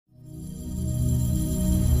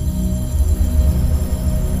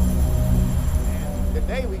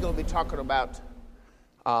be talking about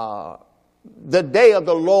the day of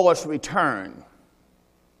the Lord's return.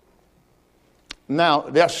 Now,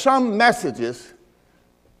 there are some messages,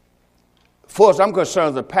 as far as I'm concerned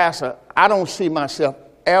as a pastor, I don't see myself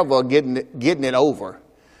ever getting it over.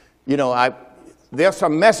 You know, there's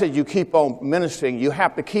some message you keep on ministering. You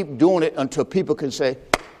have to keep doing it until people can say,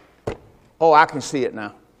 oh, I can see it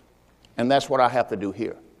now. And that's what I have to do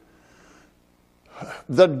here.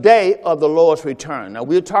 The day of the Lord's return. Now,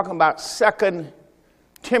 we're talking about 2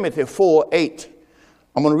 Timothy 4:8.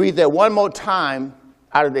 I'm going to read that one more time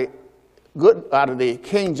out of the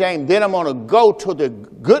King James. Then I'm going to go to the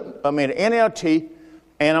NLT,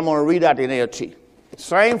 and I'm going to read out the NLT.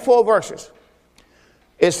 Same 4 verses.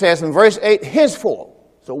 It says in verse 8, henceforth,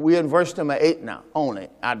 so we're in verse number 8 now, only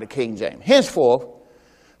out of the King James. Henceforth,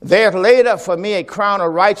 there is laid up for me a crown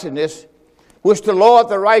of righteousness, which the Lord,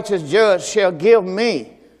 the righteous judge, shall give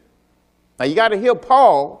me. Now, you got to hear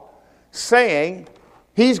Paul saying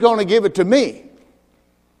he's going to give it to me.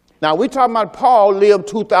 Now, we're talking about Paul lived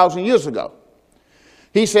 2,000 years ago.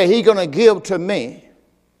 He said he's going to give to me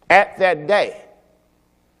at that day.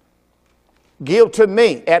 Give to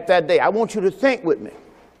me at that day. I want you to think with me.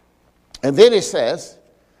 And then it says,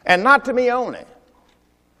 and not to me only,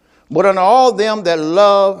 but unto all them that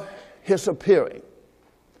love his appearing.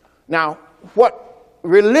 Now, what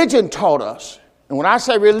religion taught us, and when I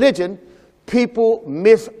say religion, people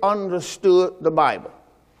misunderstood the Bible.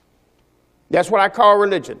 That's what I call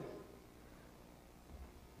religion.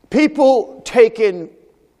 People taking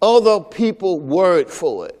other people's word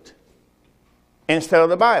for it instead of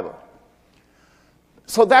the Bible.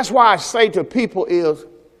 So that's why I say to people is,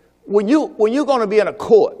 when you're going to be in a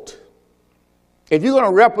court, if you're going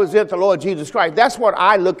to represent the Lord Jesus Christ, that's what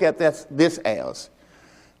I look at this as.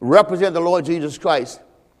 Represent the Lord Jesus Christ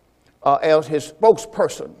as his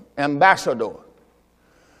spokesperson, ambassador,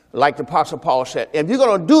 like the Apostle Paul said. If you're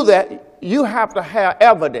going to do that, you have to have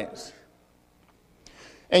evidence.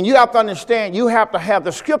 And you have to understand, you have to have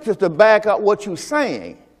the scriptures to back up what you're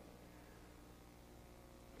saying.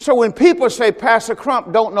 So when people say Pastor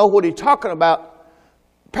Crump don't know what he's talking about,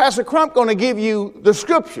 Pastor Crump going to give you the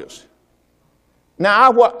scriptures. Now,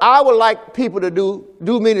 I would like people to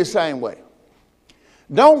do me the same way.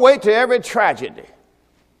 Don't wait till every tragedy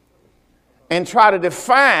and try to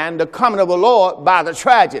define the coming of the Lord by the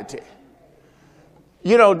tragedy.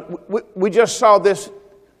 You know, we just saw this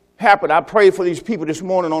happen. I prayed for these people this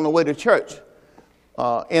morning on the way to church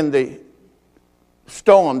in the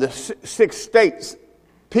storm, the 6 states.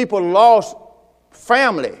 People lost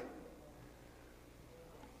family.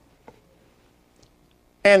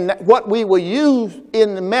 And what we will use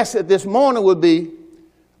in the message this morning would be,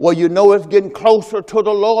 well, you know it's getting closer to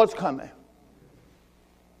the Lord's coming.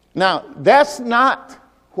 Now, that's not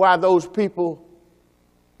why those people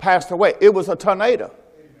passed away. It was a tornado.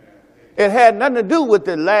 It had nothing to do with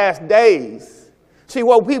the last days. See,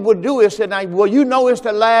 what people do is say, now, well, you know it's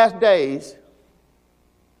the last days.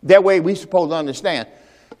 That way we're supposed to understand.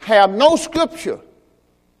 Have no scripture.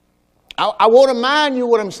 I want to remind you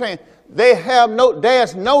what I'm saying.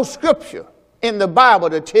 There's no scripture in the Bible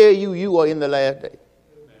to tell you are in the last day.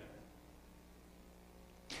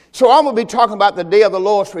 So I'm going to be talking about the day of the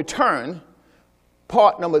Lord's return,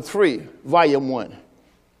 part number 3, volume 1.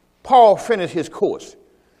 Paul finished his course.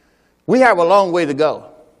 We have a long way to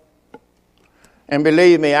go. And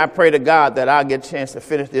believe me, I pray to God that I'll get a chance to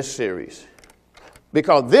finish this series.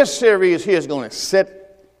 Because this series here is going to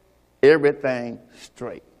set everything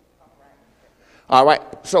straight. All right,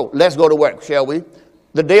 so let's go to work, shall we?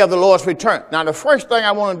 The day of the Lord's return. Now, the first thing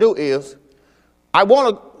I want to do is,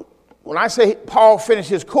 when I say Paul finished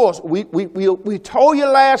his course, we told you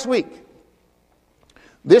last week,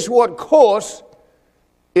 this word course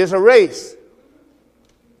is a race.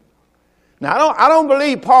 Now, I don't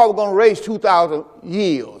believe Paul was going to race 2,000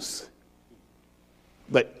 years,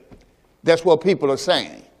 but that's what people are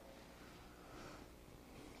saying.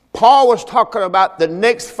 Paul was talking about the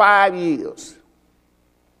next 5 years.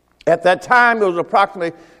 At that time, it was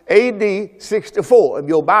approximately AD 64, if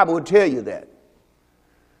your Bible would tell you that.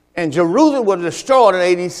 And Jerusalem was destroyed in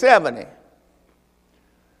AD 70.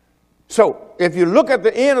 So, if you look at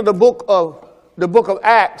the end of the book of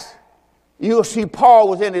Acts, you'll see Paul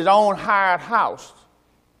was in his own hired house,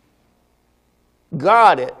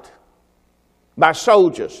 guarded by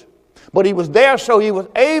soldiers. But he was there so he was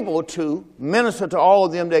able to minister to all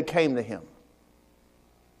of them that came to him.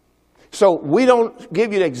 So we don't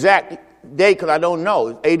give you the exact date because I don't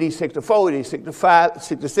know. It's AD 64, AD 65,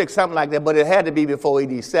 66, something like that. But it had to be before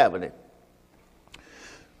AD 70.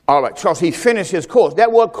 All right, so he finished his course.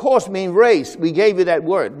 That word course means race. We gave you that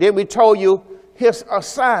word. Then we told you his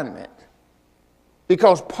assignment.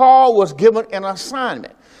 Because Paul was given an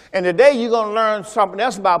assignment. And today you're going to learn something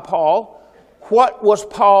else about Paul. What was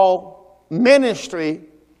Paul's ministry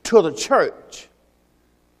to the church?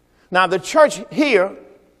 Now, the church here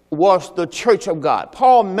was the church of God.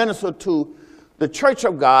 Paul ministered to the church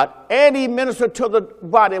of God, and he ministered to the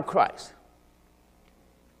body of Christ.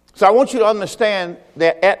 So I want you to understand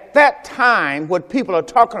that at that time, what people are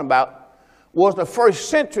talking about was the first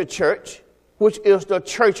century church, which is the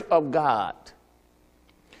church of God.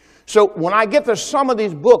 So when I get to some of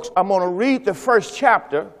these books, I'm going to read the first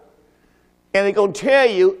chapter, and it's going to tell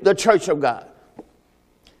you the church of God.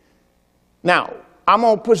 Now, I'm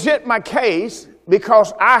going to present my case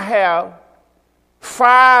because I have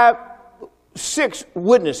 6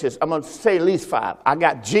 witnesses. I'm going to say at least 5. I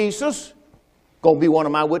got Jesus, going to be one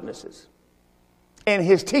of my witnesses, and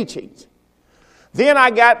his teachings. Then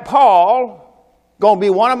I got Paul, going to be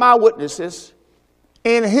one of my witnesses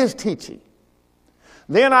in his teaching.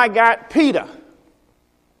 Then I got Peter,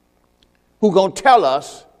 who's going to tell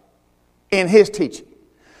us in his teaching.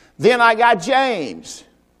 Then I got James,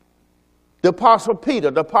 the Apostle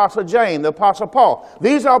Peter, the Apostle James, the Apostle Paul.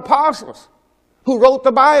 These are apostles who wrote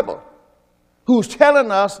the Bible, who's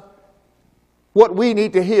telling us what we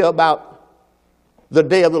need to hear about the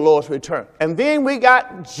day of the Lord's return. And then we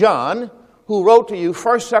got John, who wrote to you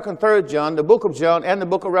 1st, 2nd, 3rd John, the book of John, and the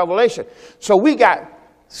book of Revelation. So we got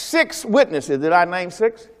 6 witnesses. Did I name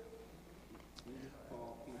 6?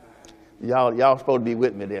 Y'all supposed to be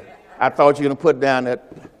with me there. I thought you were going to put down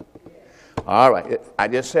that. All right. I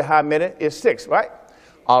just said how many? It's 6, right?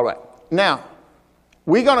 All right. Now,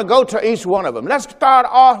 we're going to go to each one of them. Let's start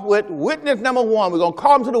off with witness number 1. We're going to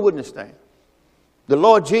call him to the witness stand. The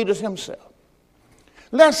Lord Jesus himself.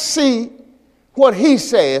 Let's see what he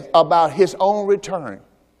says about his own return.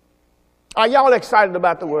 Are y'all excited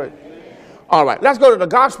about the word? All right, let's go to the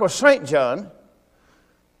Gospel of St. John.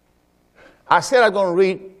 I said I'm going to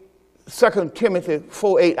read 2 Timothy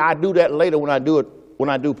 4:8. I do that later when I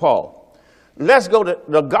do Paul. Let's go to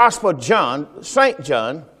the Gospel of John, St.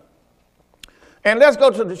 John, and let's go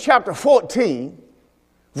to the chapter 14,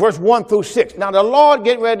 verse 1 through 6. Now the Lord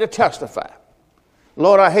getting ready to testify.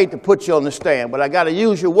 Lord, I hate to put you on the stand, but I got to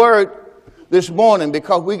use your word this morning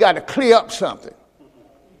because we got to clear up something.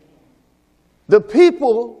 The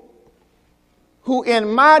people who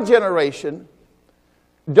in my generation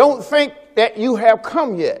don't think that you have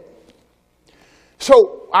come yet.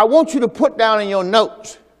 So I want you to put down in your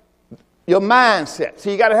notes your mindset. So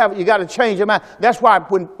you got to change your mind. That's why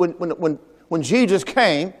when Jesus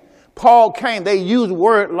came, Paul came, they used a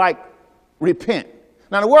word like repent.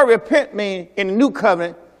 Now the word repent means in the new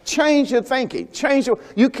covenant, change your thinking.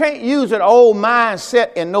 You can't use an old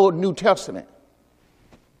mindset in no New Testament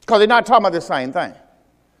because they're not talking about the same thing.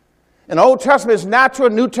 In the Old Testament is natural,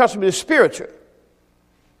 New Testament is spiritual.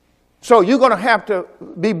 So you're going to have to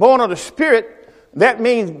be born of the Spirit. That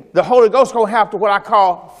means the Holy Ghost is going to have to, what I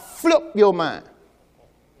call, flip your mind.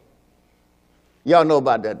 Y'all know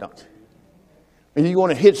about that, don't you? And you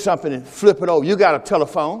want to hit something and flip it over. You got a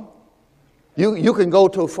telephone. You can go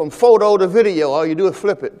from photo to video. All you do is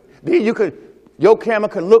flip it. Then your camera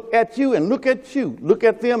can look at you and look at you. Look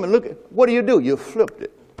at them and look at, what do? You flipped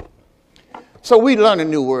it. So we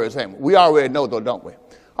learning new words, ain't we? We already know, though, don't we?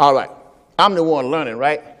 All right. I'm the one learning,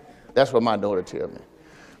 right? That's what my daughter tells me.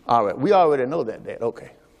 All right. We already know that, Dad.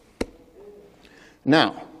 Okay.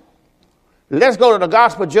 Now, let's go to the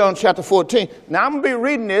Gospel of John, chapter 14. Now, I'm going to be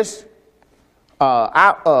reading this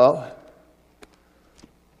out of.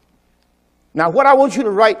 Now, what I want you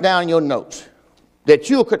to write down in your notes,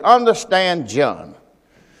 that you could understand John.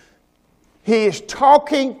 He is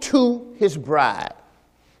talking to his bride.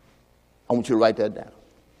 I want you to write that down.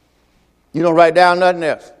 You don't write down nothing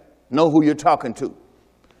else. Know who you're talking to.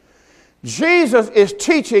 Jesus is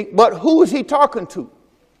teaching, but who is he talking to?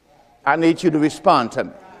 I need you to respond to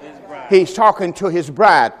me. He's talking to his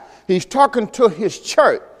bride. He's talking to his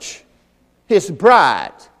church, his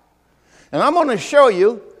bride. And I'm going to show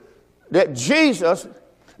you that Jesus,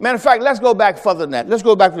 matter of fact, let's go back further than that. Let's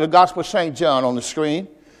go back to the Gospel of St. John on the screen.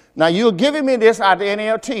 Now, you're giving me this out of the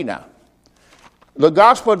NLT now. The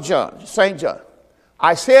Gospel of John, St. John.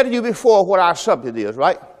 I said to you before what our subject is,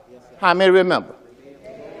 right? Yes, how many remember?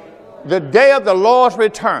 The day of the Lord's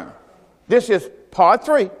return. This is part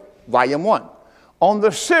 3, volume 1. On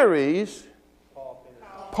the series,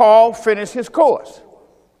 Paul finished his course.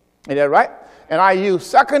 Is that right? And I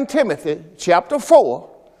use 2 Timothy chapter 4,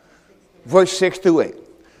 verse 6 through 8.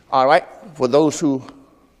 All right? For those who...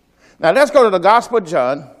 Now let's go to the Gospel of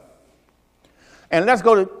John. And let's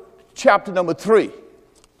go to chapter number 3.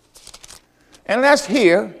 And let's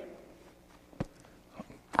hear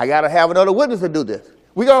I got to have another witness to do this.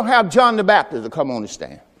 We're going to have John the Baptist to come on the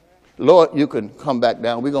stand. Lord, you can come back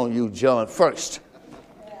down. We're going to use John first.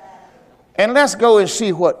 And let's go and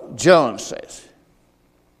see what John says.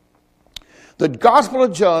 The Gospel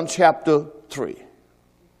of John, chapter 3.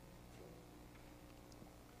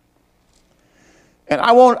 And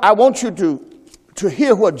I want you to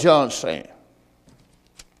hear what John's saying.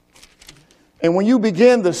 And when you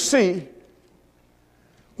begin to see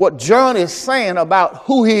what John is saying about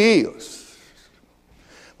who he is,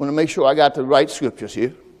 I want to make sure I got the right scriptures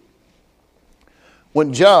here.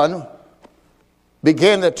 When John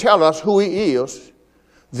began to tell us who he is,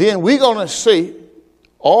 then we're going to see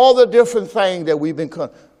all the different things that we've been.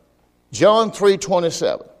 John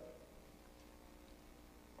 3:27.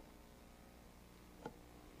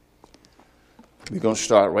 We're going to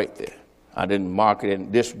start right there. I didn't mark it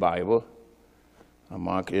in this Bible. I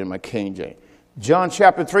marked it in my King James. John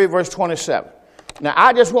chapter 3, verse 27. Now,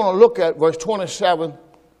 I just want to look at verse 27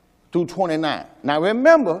 through 29. Now,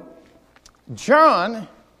 remember, John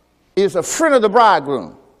is a friend of the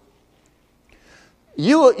bridegroom.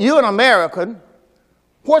 You're an American.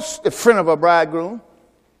 What's the friend of a bridegroom?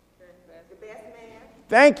 The best man.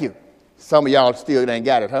 Thank you. Some of y'all still ain't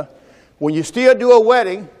got it, huh? When you still do a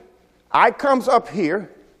wedding, I comes up here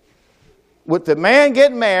with the man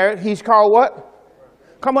getting married. He's called what?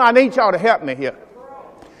 Come on, I need y'all to help me here.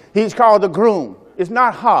 He's called the groom. It's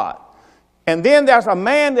not hard. And then there's a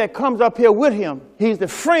man that comes up here with him. He's the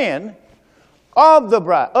friend of the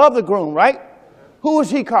bride, of the groom, right? Who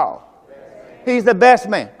is he called? He's the best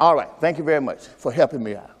man. All right. Thank you very much for helping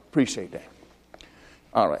me out. Appreciate that.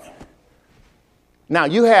 All right. Now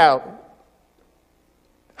you have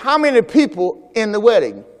how many people in the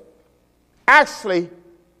wedding? Actually,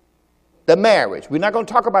 the marriage. We're not going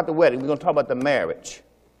to talk about the wedding. We're going to talk about the marriage.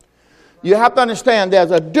 You have to understand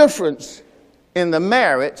there's a difference in the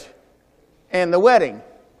marriage and the wedding.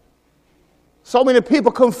 So many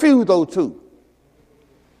people confuse those two.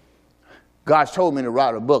 God told me to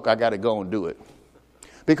write a book. I got to go and do it.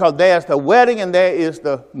 Because there's the wedding and there is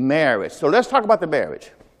the marriage. So let's talk about the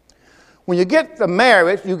marriage. When you get the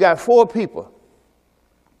marriage, you got four people.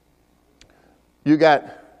 You got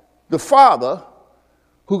the father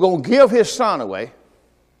who's going to give his son away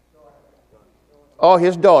or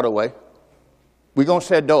his daughter away. We're going to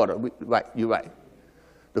say daughter. Right, you're right.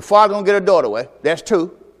 The father going to get a daughter away. That's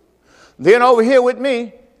two. Then over here with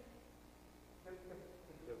me,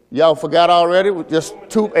 y'all forgot already? Just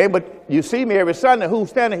two. Hey, but you see me every Sunday. Who's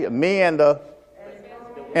standing here? Me and the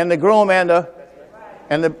groom and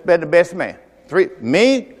the best man. Three.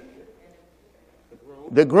 Me,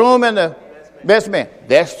 the groom and the best man.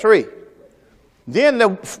 That's three. Then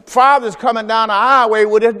the father's coming down the highway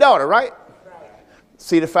with his daughter, right?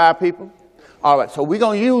 See the five people? All right, so we're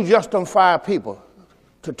going to use just them five people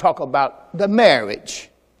to talk about the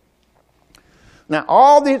marriage. Now,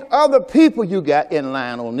 all these other people you got in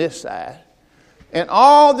line on this side, and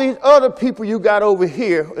all these other people you got over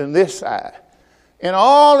here on this side, and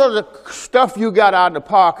all of the stuff you got out in the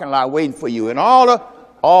parking lot waiting for you, and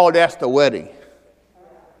all that's the wedding.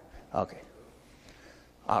 Okay.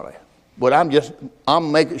 All right. But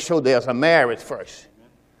I'm making sure there's a marriage first.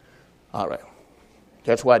 All right.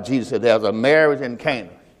 That's why Jesus said there's a marriage in Canaan.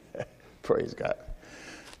 Praise God.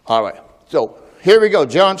 All right. So here we go.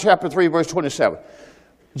 John chapter 3, verse 27.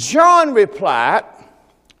 John replied,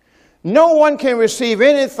 "No one can receive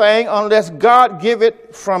anything unless God give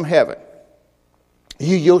it from heaven.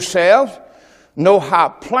 You yourselves know how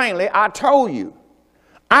plainly I told you.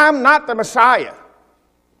 I'm not the Messiah."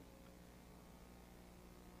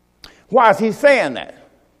 Why is he saying that?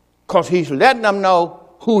 Because he's letting them know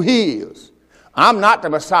who he is. I'm not the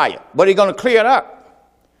Messiah, but he's going to clear it up.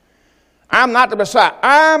 I'm not the Messiah.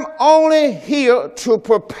 I'm only here to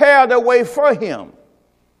prepare the way for him.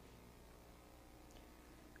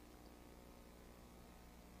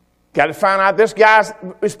 Got to find out this guy's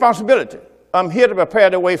responsibility. I'm here to prepare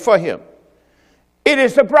the way for him. It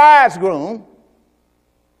is the bridegroom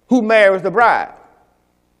who marries the bride.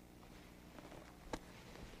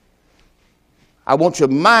 I want your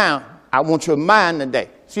mind today.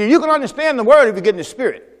 See, you can understand the word if you get in the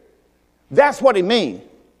spirit. That's what it means.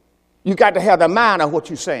 You got to have the mind of what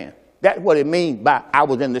you're saying. That's what it means by I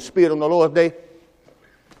was in the spirit on the Lord's day.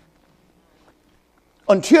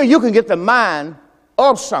 Until you can get the mind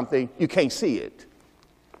of something, you can't see it.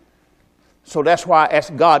 So that's why I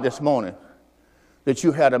asked God this morning that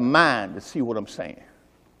you had a mind to see what I'm saying.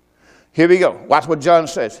 Here we go. Watch what John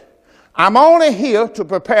says. I'm only here to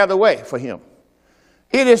prepare the way for him.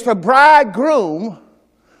 It is the bridegroom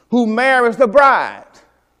who marries the bride.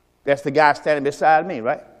 That's the guy standing beside me,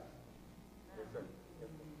 right?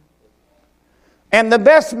 And the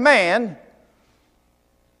best man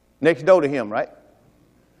next door to him, right?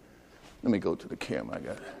 Let me go to the camera. I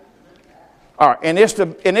got it. All right, and it's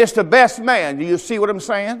the best man. Do you see what I'm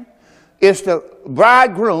saying? It's the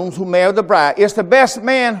bridegrooms who marry the bride. It's the best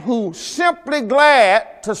man who's simply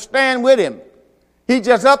glad to stand with him. He's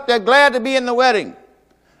just up there glad to be in the wedding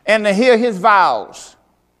and to hear his vows.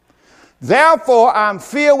 Therefore, I'm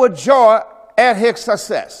filled with joy at his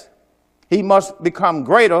success. He must become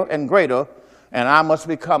greater and greater, and I must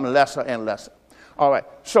become lesser and lesser. All right,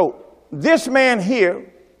 so this man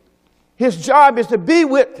here, his job is to be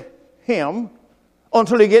with him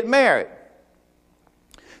until he get married.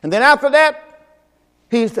 And then after that,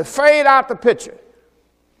 he's to fade out the picture.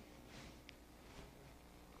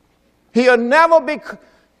 He'll never be,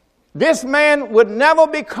 this man would never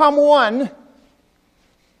become one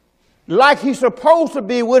like he's supposed to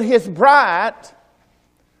be with his bride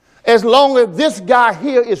as long as this guy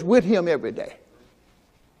here is with him every day.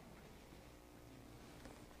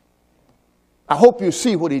 I hope you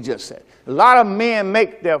see what he just said. A lot of men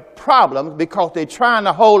make their problems because they're trying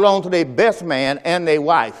to hold on to their best man and their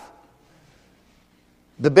wife.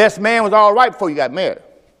 The best man was all right before you got married.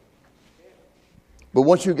 But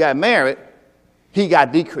once you got married, he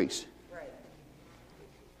got decreased.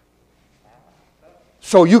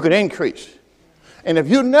 So you can increase. And if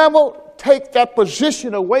you never take that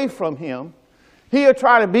position away from him, he'll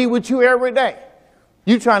try to be with you every day.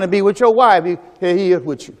 You trying to be with your wife, here he is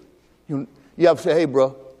with you. You have to say, hey,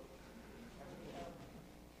 bro,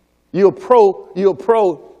 you're a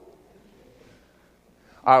pro.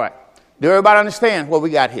 All right. Do everybody understand what we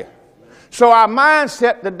got here? So our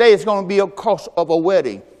mindset today is going to be a course of a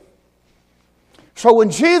wedding. So when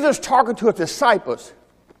Jesus is talking to his disciples,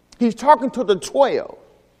 he's talking to the 12.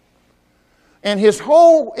 And his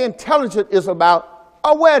whole intelligence is about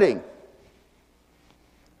a wedding.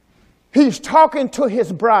 He's talking to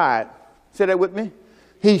his bride. Say that with me.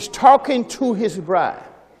 He's talking to his bride.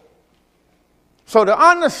 So to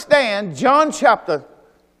understand John chapter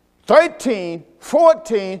 13,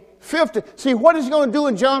 14, 15, see what he's going to do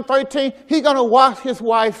in John 13? He's going to wash his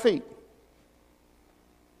wife's feet.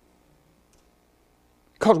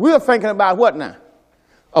 Because we're thinking about what now?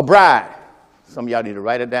 A bride. Some of y'all need to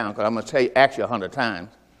write it down because I'm going to tell you actually 100 times.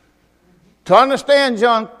 To understand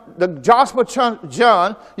John, the Gospel of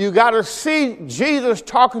John, you got to see Jesus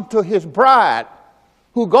talking to his bride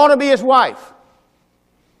who's going to be his wife.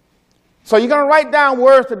 So you're going to write down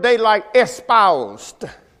words today like espoused.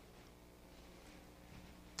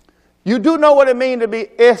 You do know what it means to be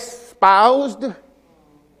espoused?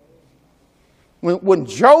 When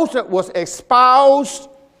Joseph was espoused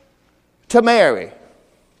to Mary.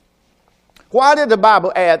 Why did the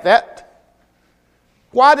Bible add that?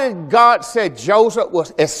 Why did God say Joseph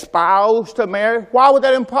was espoused to Mary? Why was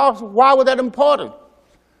that important? Why was that important?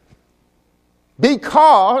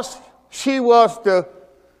 Because she was the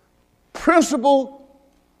principal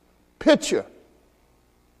picture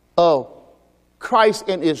of Christ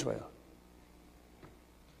in Israel.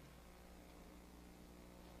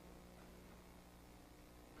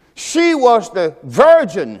 She was the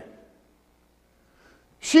virgin.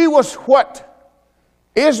 She was what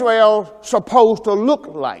Israel supposed to look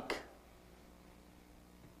like.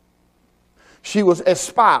 She was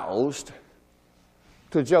espoused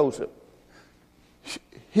to Joseph.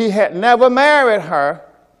 He had never married her,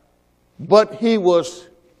 but she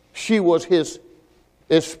was his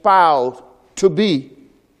espoused to be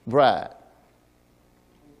bride.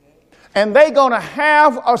 And they're going to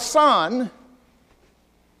have a son.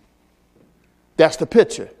 That's the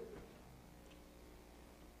picture.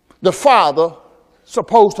 The father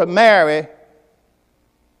supposed to marry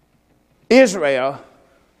Israel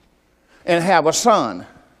and have a son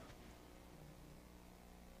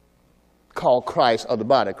called Christ, or the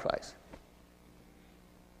body of Christ.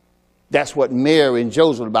 That's what Mary and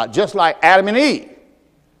Joseph were about, just like Adam and Eve.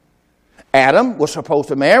 Adam was supposed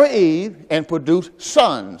to marry Eve and produce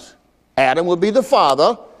sons. Adam would be the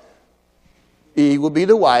father, Eve would be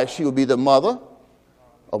the wife, she would be the mother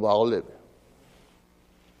of all living.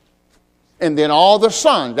 And then all the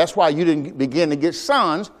sons, that's why you didn't begin to get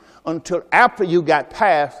sons until after you got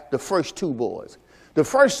past the first two boys. The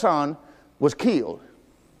first son was killed.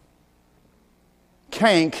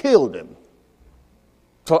 Cain killed him.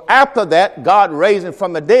 So after that, God raised him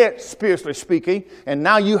from the dead, spiritually speaking, and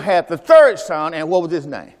now you have the third son, and what was his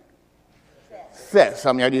name? Seth.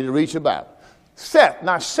 Some of y'all need to read your Bible. Seth.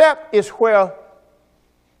 Now Seth is where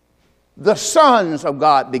the sons of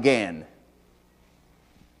God began.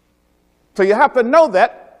 So you have to know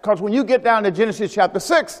that, because when you get down to Genesis chapter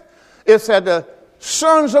 6, it said the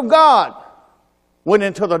sons of God went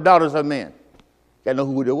into the daughters of men. Got to know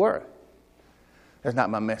who they were. That's not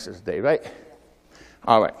my message today, right?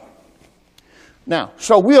 All right. Now,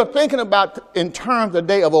 so we are thinking about in terms of the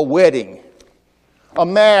day of a wedding, a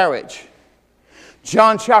marriage.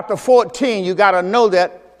 John chapter 14, you got to know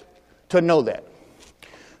that to know that.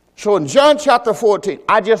 So in John chapter 14,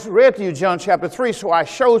 I just read to you John chapter 3, so I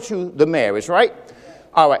showed you the marriage, right?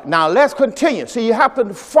 All right, now let's continue. See, you have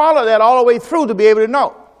to follow that all the way through to be able to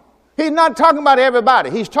know. He's not talking about everybody.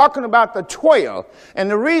 He's talking about the 12. And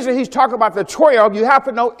the reason he's talking about the 12, you have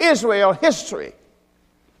to know Israel history.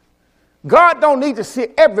 God don't need to see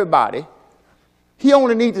everybody. He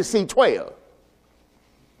only needs to see 12.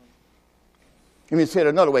 Let me say it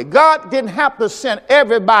another way. God didn't have to send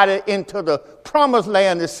everybody into the promised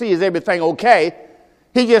land to see is everything okay.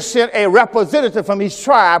 He just sent a representative from each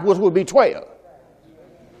tribe, which would be 12.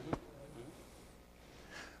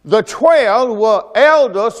 The 12 were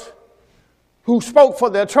elders who spoke for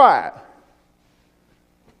their tribe.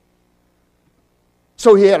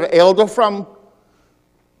 So he had an elder from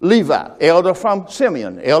Levi, elder from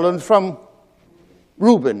Simeon, elder from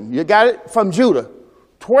Reuben. You got it? From Judah.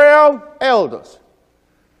 12 elders.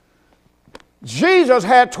 Jesus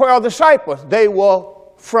had 12 disciples. They were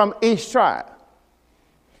from each tribe.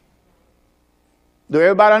 Do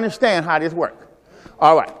everybody understand how this works?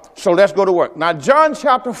 All right, so let's go to work. Now, John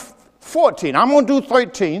chapter 14. I'm going to do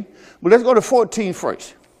 13, but let's go to 14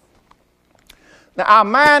 first. Now, our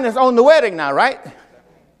mind is on the wedding now, right?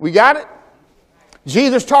 We got it?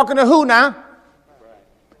 Jesus talking to who now?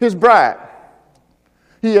 His bride.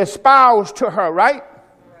 He espoused to her, right?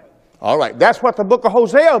 All right, that's what the book of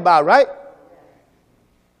Hosea about, right?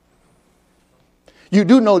 You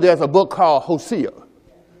do know there's a book called Hosea.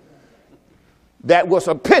 That was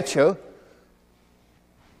a picture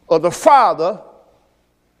of the father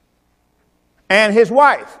and his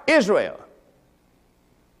wife, Israel.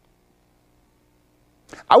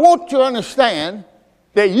 I want you to understand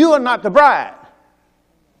that you are not the bride.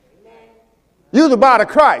 You're the body of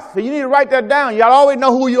Christ. So you need to write that down. Y'all always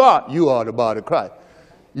know who you are. You are the body of Christ.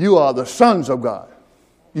 You are the sons of God.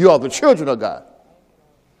 You are the children of God.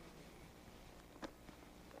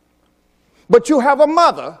 But you have a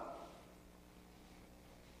mother.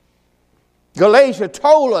 Galatia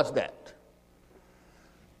told us that.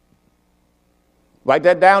 Write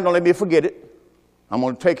that down. Don't let me forget it. I'm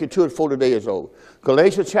going to take you to it before the day is over.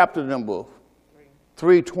 Galatians chapter number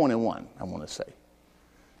 3:21, I want to say.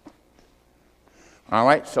 All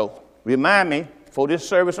right, so remind me, for this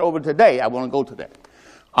service over today, I want to go to that.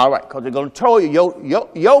 All right, because they're going to tell you,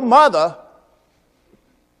 your mother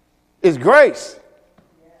is grace.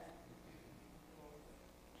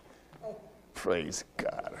 Praise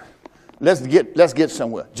God. Let's get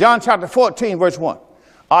somewhere. John chapter 14, verse 1.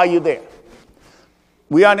 Are you there?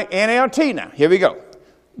 We are in the NLT now. Here we go.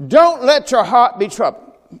 Don't let your heart be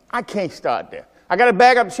troubled. I can't start there. I got to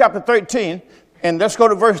back up to chapter 13, and let's go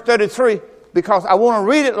to verse 33, because I want to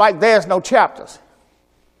read it like there's no chapters.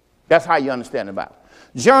 That's how you understand the Bible.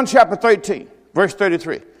 John chapter 13, verse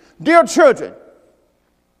 33. Dear children,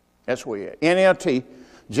 that's where you're at. NLT,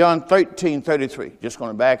 John 13, 33. Just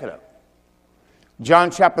going to back it up.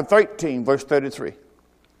 John chapter 13, verse 33.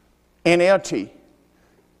 NLT,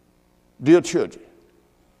 dear children.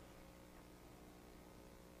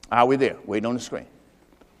 Are we there? Waiting on the screen.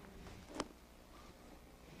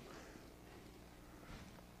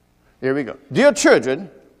 Here we go. Dear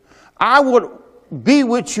children, I would be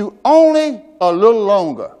with you only a little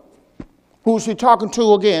longer. Who's he talking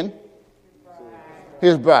to again?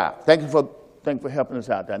 His bride. Thank you for helping us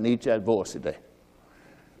out. I need that voice today.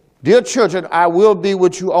 Dear children, I will be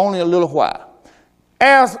with you only a little while.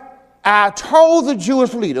 As I told the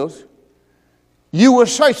Jewish leaders, you will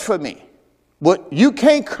search for me, but you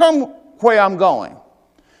can't come where I'm going.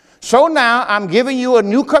 So now I'm giving you a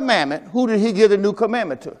new commandment. Who did he give the new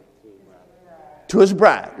commandment to? To his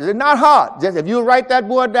bride. It's not hard. Just if you write that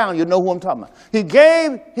word down, you know who I'm talking about. He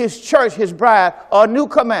gave his church, his bride, a new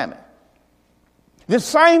commandment. The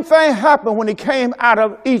same thing happened when he came out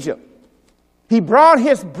of Egypt. He brought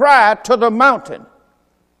his bride to the mountain.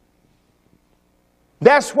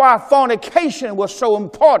 That's why fornication was so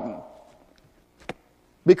important.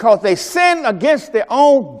 Because they sinned against their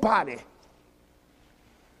own body.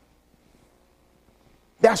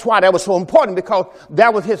 That's why that was so important, because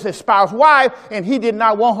that was his espoused wife, and he did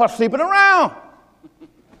not want her sleeping around.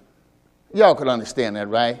 Y'all can understand that,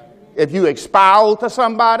 right? If you espouse to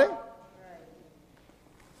somebody,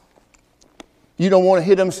 you don't want to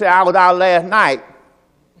hear them say, I was out last night.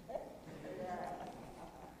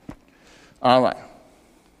 All right.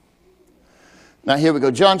 Now here we go.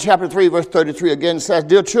 John chapter 3, verse 33 again says,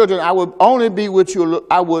 Dear children, I would only be with you,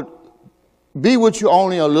 be with you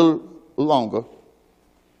only a little longer.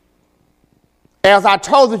 As I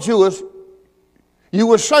told the Jews, you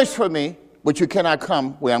will search for me, but you cannot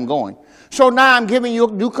come where I'm going. So now I'm giving you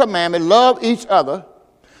a new commandment: love each other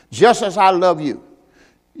just as I love you.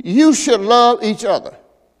 You should love each other.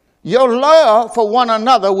 Your love for one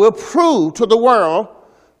another will prove to the world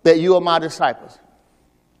that you are my disciples.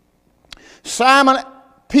 Simon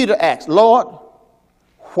Peter asked, Lord,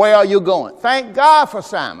 where are you going? Thank God for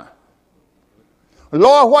Simon.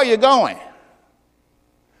 Lord, where are you going?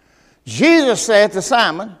 Jesus said to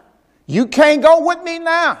Simon, you can't go with me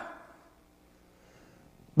now,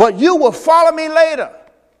 but you will follow me later.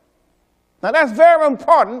 Now that's very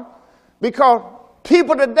important, because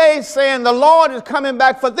people today saying the Lord is coming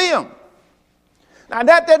back for them. Now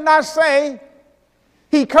that did not say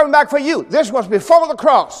he's coming back for you. This was before the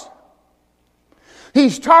cross.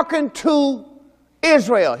 He's talking to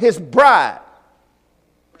Israel, his bride,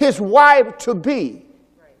 his wife to be.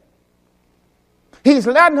 He's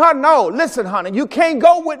letting her know, listen, honey, you can't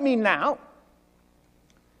go with me now.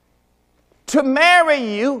 To marry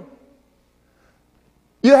you,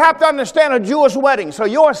 you have to understand a Jewish wedding. So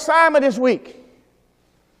your assignment this week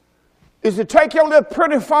is to take your little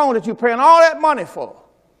pretty phone that you're paying all that money for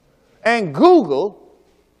and Google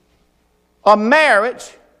a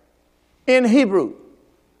marriage in Hebrew,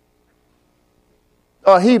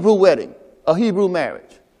 a Hebrew wedding, a Hebrew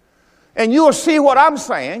marriage. And you'll see what I'm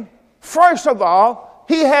saying. First of all,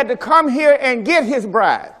 he had to come here and get his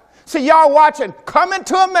bride. See, y'all watching, coming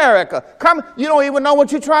to America. Come, you don't even know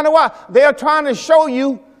what you're trying to watch. They're trying to show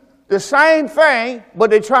you the same thing, but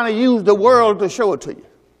they're trying to use the world to show it to you.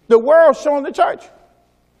 The world's showing the church.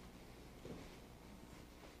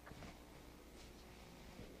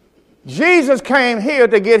 Jesus came here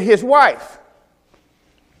to get his wife,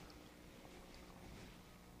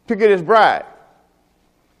 to get his bride.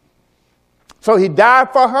 So he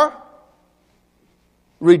died for her,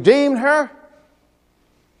 redeemed her,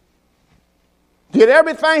 did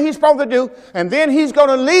everything he's supposed to do, and then he's going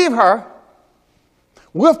to leave her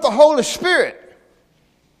with the Holy Spirit.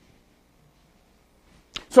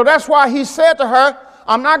 So that's why he said to her,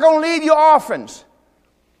 I'm not going to leave you orphans.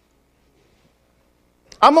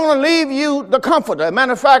 I'm going to leave you the comforter. As a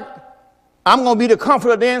matter of fact, I'm going to be the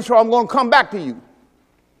comforter then, so I'm going to come back to you.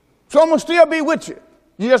 So I'm going to still be with you.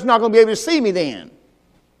 You're just not going to be able to see me then.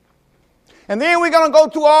 And then we're going to go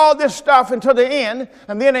through all this stuff until the end.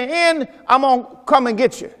 And then at the end, I'm going to come and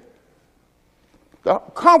get you. The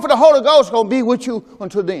comfort of the Holy Ghost is going to be with you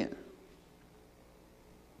until then.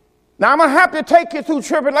 Now, I'm going to have to take you through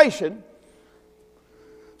tribulation.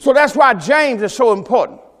 So that's why James is so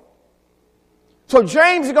important. So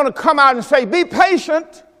James is going to come out and say, be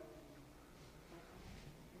patient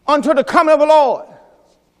until the coming of the Lord.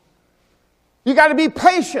 You got to be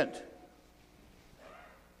patient.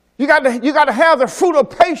 You got to have the fruit of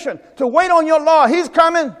patience to wait on your Lord. He's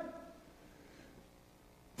coming.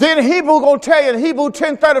 Then Hebrew going to tell you in Hebrew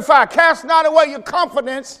 10:35, cast not away your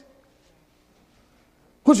confidence,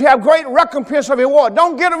 which you have great recompense of reward.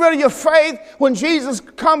 Don't get rid of your faith when Jesus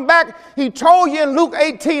come back. He told you in Luke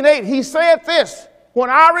 18:8, he said this,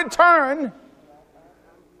 when I return,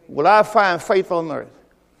 will I find faith on earth?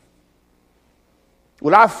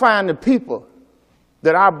 Will I find the people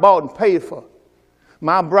that I bought and paid for?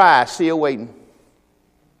 My bride still waiting.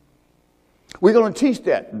 We're going to teach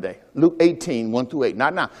that today. Luke 18:1-8.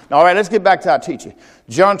 Not now. All right, let's get back to our teaching.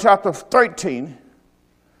 John chapter 13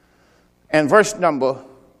 and verse number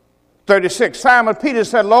 36. Simon Peter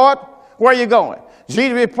said, Lord, where are you going?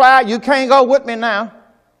 Jesus replied, you can't go with me now,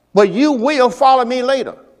 but you will follow me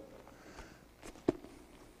later.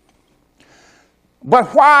 But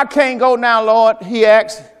why I can't go now, Lord? He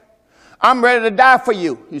asked. I'm ready to die for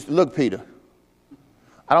you. He said, look, Peter,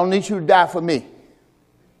 I don't need you to die for me,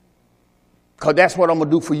 because that's what I'm going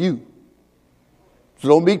to do for you. So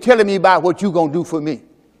don't be telling me about what you're going to do for me.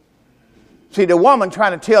 See, the woman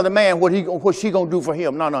trying to tell the man what she going to do for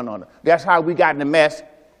him. No. That's how we got in the mess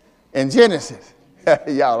in Genesis.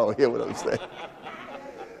 Y'all don't hear what I'm saying.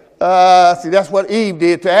 See, that's what Eve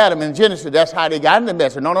did to Adam in Genesis. That's how they got in the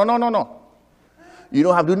mess. No. You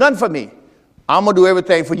don't have to do nothing for me. I'm going to do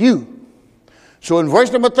everything for you. So in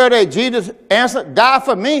verse number 38, Jesus answered, die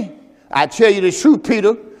for me. I tell you the truth,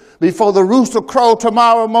 Peter, before the rooster crow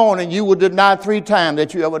tomorrow morning, you will deny 3 times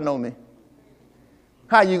that you ever know me.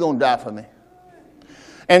 How you going to die for me?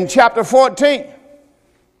 In chapter 14,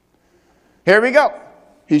 here we go.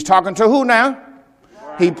 He's talking to who now?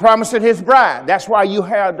 He promised his bride. That's why you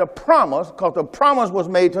have the promise, because the promise was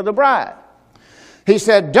made to the bride. He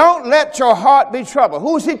said, don't let your heart be troubled.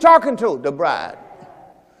 Who is he talking to? The bride.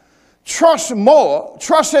 trust more,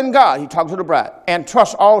 trust in God, he talks to the bride, and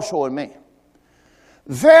trust also in me.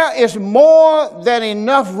 There is more than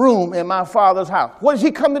enough room in my Father's house. What does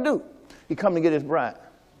he come to do? He come to get his bride.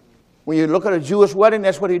 When you look at a Jewish wedding,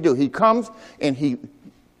 that's what he do. He comes and he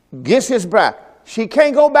gets his bride. She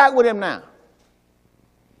can't go back with him now.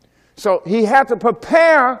 So he had to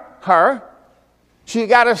prepare her. She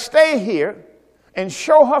got to stay here and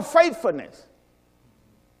show her faithfulness.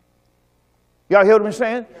 Y'all hear what I'm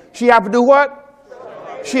saying? She had to do what?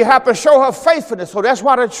 She had to show her faithfulness. So that's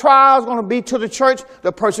why the trial is going to be to the church,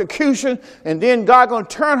 the persecution, and then God going to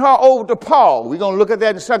turn her over to Paul. We're going to look at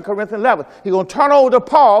that in 2 Corinthians 11. He's going to turn over to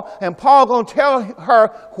Paul, and Paul going to tell her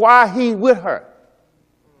why he's with her.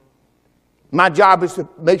 My job is to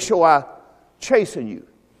make sure I chasten you,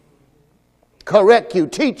 correct you,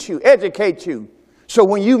 teach you, educate you. So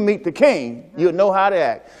when you meet the king, you'll know how to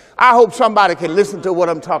act. I hope somebody can listen to what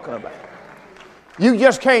I'm talking about. You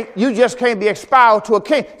just can't be expounded to a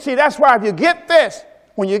king. See, that's why if you get this,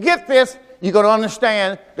 when you get this, you're going to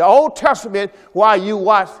understand the Old Testament while you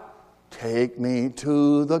watch, take me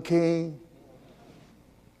to the king.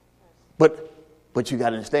 But you got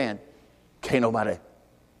to understand, can't nobody.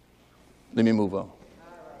 Let me move on.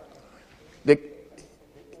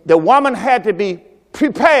 The woman had to be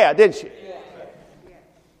prepared, didn't she?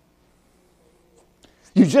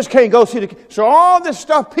 You just can't go see the king. So all this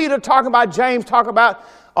stuff Peter talking about, James talking about,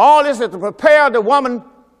 all this is to prepare the woman,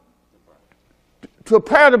 to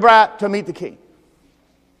prepare the bride to meet the king.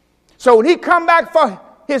 So when he come back for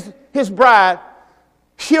his bride,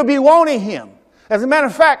 she'll be wanting him. As a matter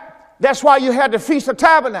of fact, that's why you had the Feast of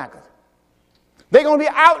Tabernacles. They're going to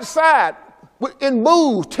be outside in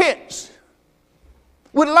booths, tents,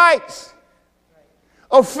 with lights.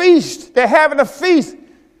 A feast. They're having a feast.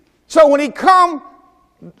 So when he come,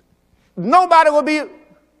 nobody will be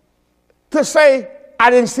to say, I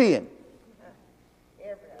didn't see him.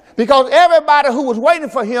 Because everybody who was waiting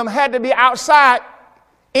for him had to be outside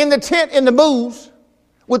in the tent, in the booths,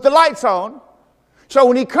 with the lights on. So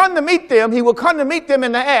when he come to meet them, he will come to meet them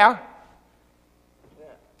in the air.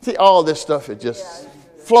 See, all this stuff, it just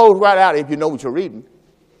flows right out if you know what you're reading.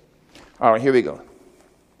 All right, here we go.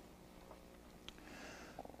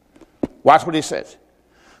 Watch what he says.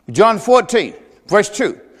 John 14, verse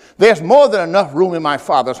 2. There's more than enough room in my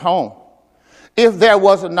Father's home. If there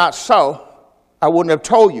was not so, I wouldn't have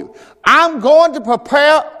told you. I'm going to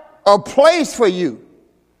prepare a place for you.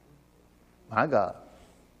 My God.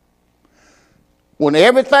 When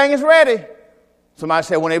everything is ready, somebody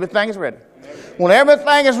say, when everything is ready. When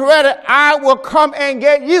everything is ready, I will come and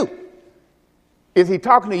get you. Is he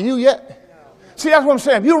talking to you yet? No. See, that's what I'm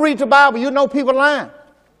saying. If you read the Bible, you know people lying.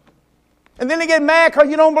 And then they get mad because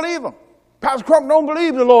you don't believe them. Pastor Crump don't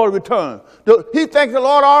believe the Lord returned. He thinks the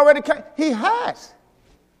Lord already came. He has.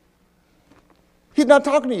 He's not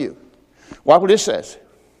talking to you. Watch what this says.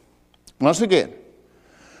 Once again.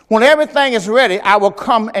 When everything is ready, I will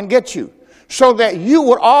come and get you, so that you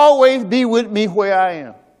will always be with me where I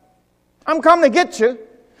am. I'm coming to get you,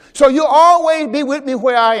 so you'll always be with me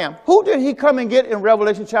where I am. Who did he come and get in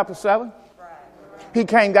Revelation chapter 7? He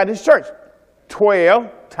came and got his church.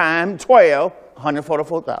 12 times 12,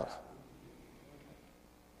 144,000.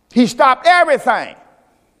 He stopped everything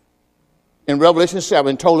in Revelation 7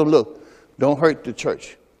 and told them, look, don't hurt the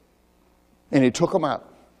church. And he took them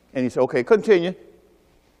out. And he said, okay, continue.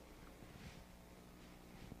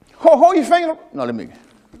 Hold your finger. No, let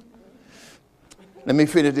me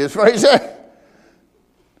finish this phrase.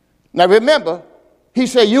 Now remember, he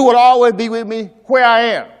said, you will always be with me where I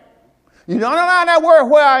am. You don't underline that word,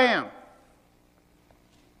 where I am.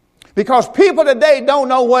 Because people today don't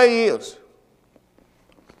know where he is.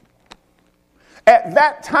 At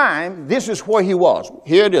that time, this is where he was.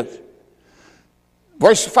 Here it is.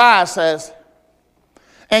 Verse 5 says,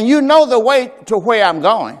 and you know the way to where I'm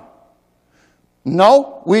going.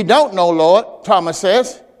 No, we don't know, Lord, Thomas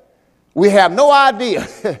says. We have no idea.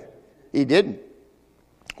 He didn't.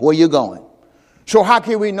 Where you going? So how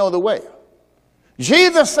can we know the way?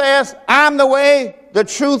 Jesus says, I'm the way, the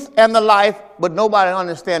truth, and the life, but nobody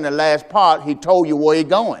understands the last part. He told you where he's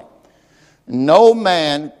going. No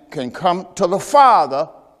man can come to the Father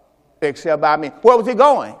except by me. Where was he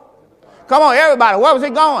going? Come on, everybody, where was he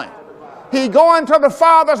going? He's going to the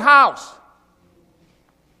Father's house.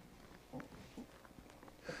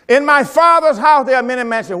 In my Father's house there are many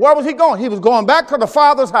mansions. Where was he going? He was going back to the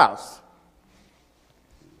Father's house.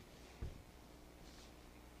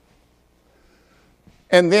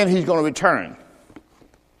 And then he's going to return.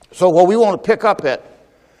 So what we want to pick up at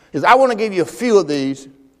is I want to give you a few of these,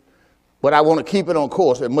 but I want to keep it on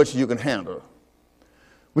course as much as you can handle.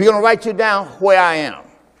 We're going to write you down where I am.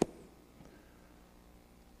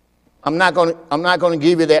 I'm not going to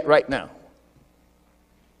give you that right now.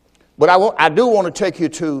 But I do want to take you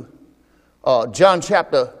to John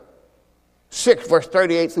chapter 6, verse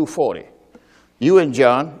 38 through 40. You and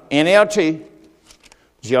John, NLT,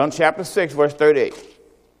 John chapter 6, verse 38.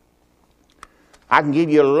 I can give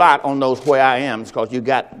you a lot on those where I am because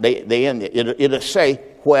they in there. It'll say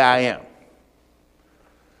where I am.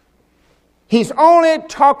 He's only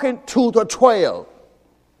talking to the 12.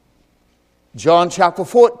 John chapter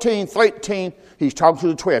 14, 13, he's talking to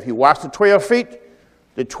the 12. He watched the 12 feet.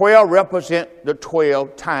 The 12 represent the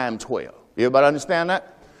 12 times 12. Everybody understand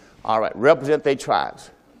that? All right, represent their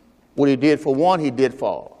tribes. What he did for one, he did for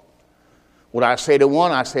all. What I say to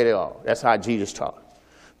one, I say to all. That's how Jesus taught.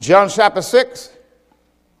 John chapter 6.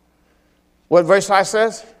 What verse I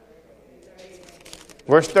says?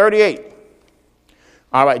 Verse 38.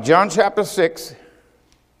 All right, John chapter 6.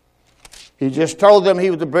 He just told them he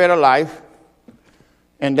was the bread of life.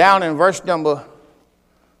 And down in verse number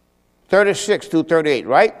 36 through 38,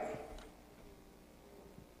 right?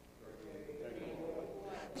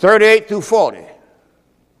 38 through 40.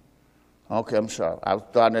 Okay, I'm sorry. I was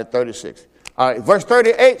starting at 36. All right, verse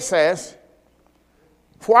 38 says,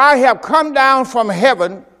 "For I have come down from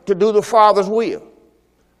heaven to do the Father's will,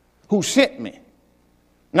 who sent me,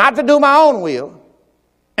 not to do my own will."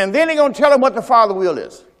 And then he's going to tell them what the Father's will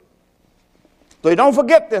is. So you don't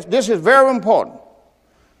forget this. This is very important.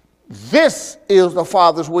 This is the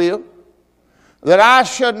Father's will, that I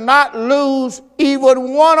should not lose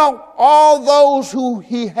even one of all those who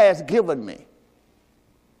he has given me.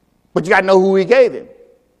 But you got to know who he gave him.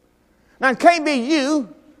 Now, it can't be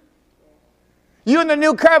you. You're in the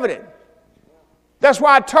new covenant. That's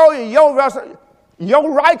why I told you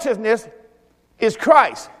your righteousness is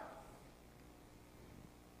Christ.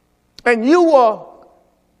 And you were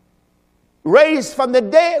raised from the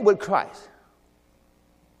dead with Christ.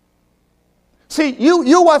 See,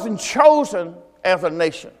 you wasn't chosen as a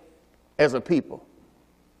nation, as a people.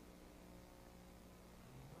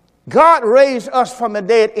 God raised us from the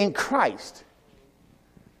dead in Christ.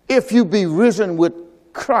 If you be risen with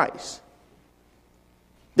Christ,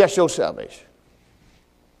 that's your salvation.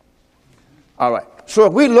 All right. So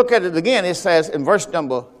if we look at it again, it says in verse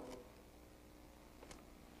number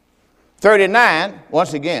 39,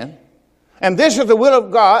 once again, "And this is the will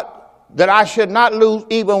of God, that I should not lose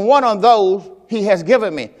even one of those he has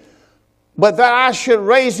given me, but that I should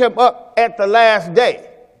raise him up at the last day."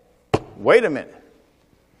 Wait a minute.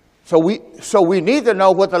 So we need to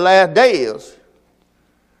know what the last day is.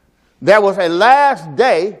 There was a last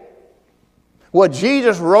day where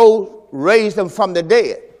Jesus raised him from the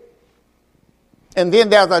dead. And then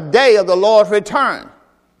there's a day of the Lord's return.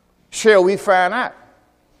 Shall we find out?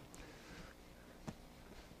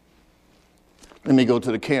 Let me go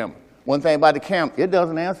to the camera. One thing about the camera, it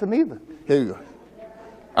doesn't answer neither. Here you go.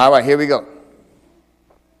 All right, here we go.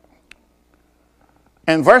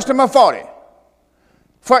 And verse number 40.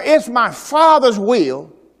 "For it's my Father's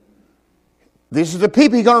will," this is the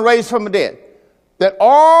people he's going to raise from the dead, "that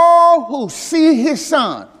all who see his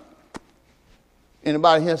Son,"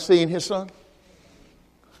 anybody here seeing his Son?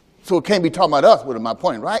 So it can't be talking about us, with my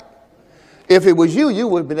point, right? If it was you, you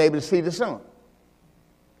would have been able to see the Son.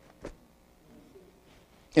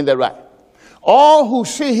 Isn't that right? All who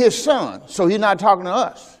see his Son. So he's not talking to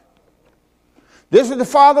us. This is the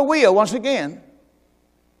Father's will, once again.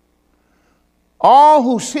 "All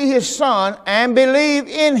who see his Son and believe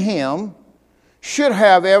in him should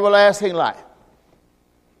have everlasting life."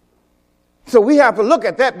 So we have to look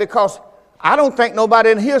at that, because I don't think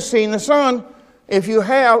nobody in here has seen the Son. If you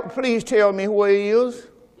have, please tell me where he is.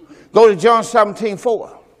 Go to John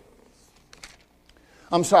 17:4.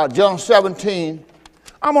 I'm sorry, John 17.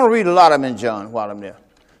 I'm going to read a lot of them in John while I'm there.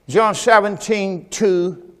 John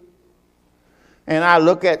 17:2. And I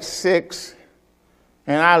look at 6.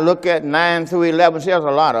 And I look at 9 through 11. See, there's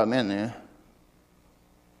a lot of them in there.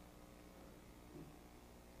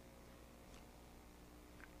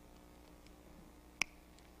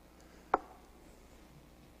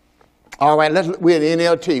 All right, we're in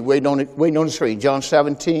NLT, waiting on the screen. John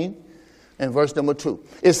 17 and verse number 2.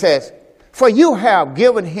 It says, "For you have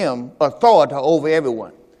given him authority over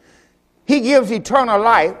everyone. He gives eternal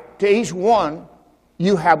life to each one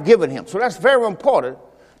you have given him." So that's very important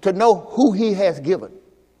to know who he has given.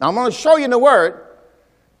 Now I'm going to show you in the Word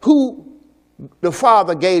who the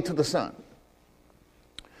Father gave to the Son.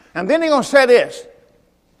 And then he's going to say this: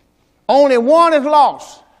 only one is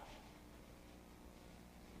lost.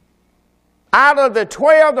 Out of the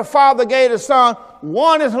 12 the Father gave the Son,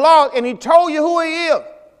 one is lost, and he told you who he is: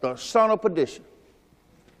 the son of perdition,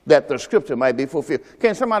 that the scripture might be fulfilled.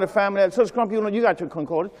 Can somebody find me that? Sister Crump, you got your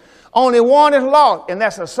concordance. Only one is lost, and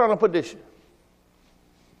that's the son of perdition.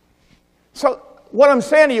 So what I'm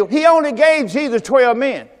saying to you, he only gave Jesus 12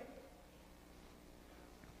 men.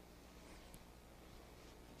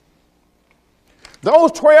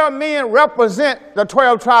 Those 12 men represent the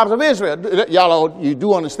 12 tribes of Israel. You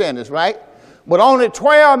do understand this, right? But only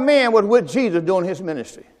 12 men were with Jesus during his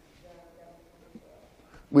ministry.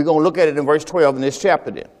 We're going to look at it in verse 12 in this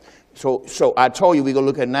chapter then. So I told you we're going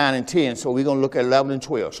to look at 9 and 10. So we're going to look at 11 and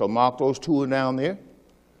 12. So mark those two down there.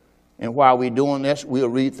 And while we're doing this, we'll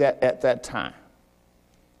read that at that time.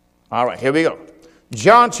 All right, here we go.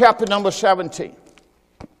 John chapter number 17.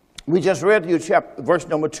 We just read to you verse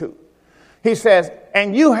number 2. He says,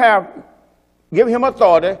 and you have given him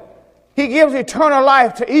authority. He gives eternal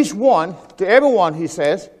life to each one, to everyone, he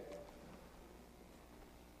says,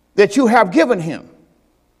 that you have given him.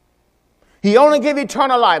 He only gave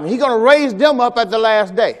eternal life. He's going to raise them up at the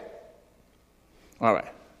last day. All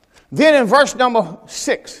right. Then in verse number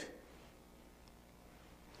 6.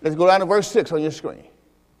 Let's go down to verse 6 on your screen.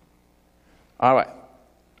 All right.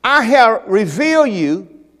 I have revealed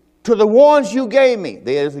you to the ones you gave me.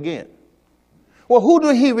 There it is again. Well, who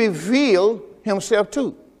did he reveal himself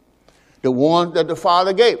to? The ones that the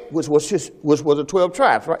Father gave, which was the 12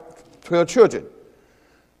 tribes, right? 12 children.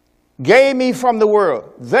 Gave me from the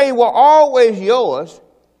world. They were always yours.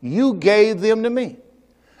 You gave them to me.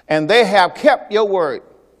 And they have kept your word.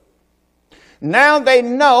 Now they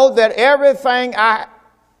know that everything I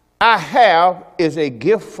have is a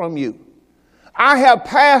gift from you. I have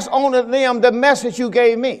passed on to them the message you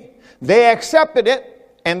gave me. They accepted it.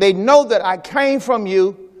 And they know that I came from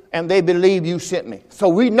you, and they believe you sent me. So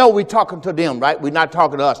we know we're talking to them, right? We're not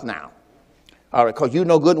talking to us now. All right, because you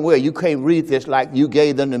know good and well, you can't read this like you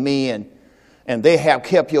gave them to me, and they have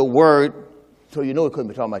kept your word. So you know it couldn't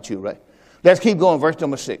be talking about you, right? Let's keep going, verse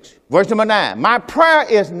number 6. Verse number 9. My prayer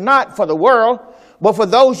is not for the world, but for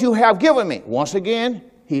those you have given me. Once again,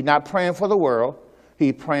 he's not praying for the world.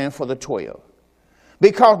 He's praying for the 12.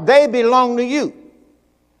 Because they belong to you.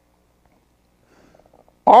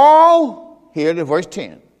 Here it is, verse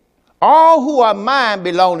 10. All who are mine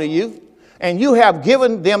belong to you, and you have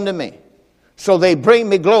given them to me. So they bring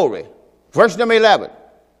me glory. Verse number 11.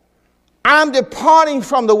 I'm departing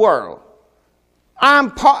from the world. I'm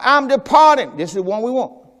departing. This is the one we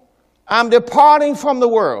want. I'm departing from the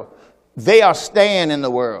world. They are staying in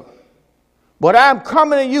the world. But I'm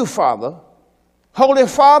coming to you, Father. Holy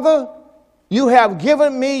Father, you have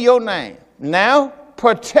given me your name. Now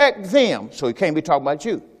protect them. So he can't be talking about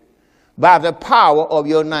you. By the power of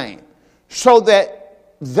your name. So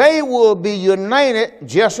that they will be united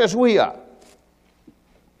just as we are.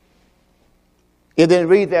 It didn't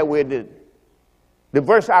read that way, did it? The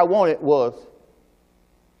verse I wanted was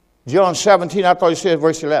John 17. I thought you said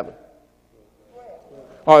verse 11.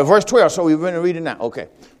 All right, verse 12. So we're going to read it now. Okay.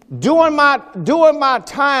 During my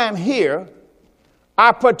time here,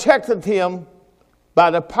 I protected him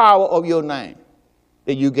by the power of your name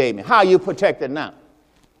that you gave me. How are you protected now?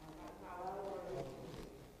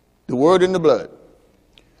 The word in the blood.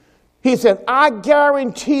 He said, I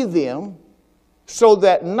guarantee them so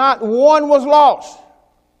that not one was lost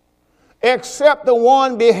except the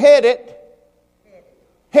one beheaded,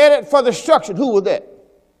 headed for destruction. Who was that?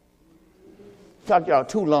 Talked y'all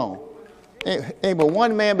too long. Ain't but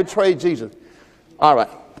one man betrayed Jesus. All right.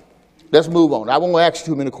 Let's move on. I won't ask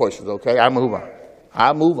you too many questions, okay? I'll move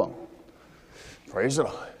on. Praise the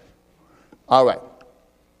Lord. All right.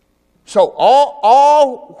 So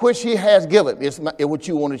all which he has given is what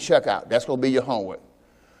you want to check out. That's going to be your homework.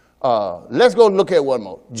 Let's go look at one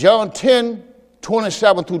more. John 10,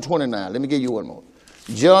 27 through 29. Let me give you one more.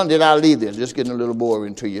 John, did I leave this? Just getting a little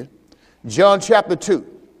boring to you. John chapter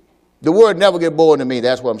 2. The word never get boring to me.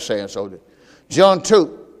 That's what I'm saying. So John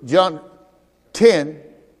 10,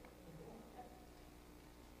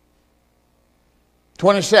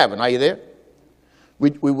 27. Are you there? We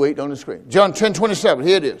wait on the screen. John 10, 27.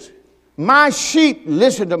 Here it is. My sheep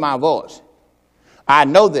listen to my voice. I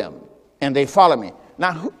know them, and they follow me.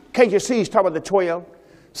 Now, can't you see he's talking about the 12?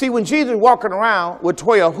 See, when Jesus is walking around with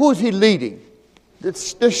 12, who's he leading?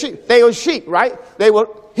 The sheep. They were sheep, right?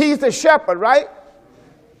 He's the shepherd, right?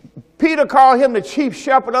 Peter called him the chief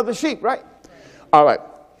shepherd of the sheep, right? All right.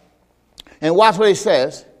 And watch what he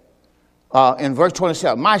says in verse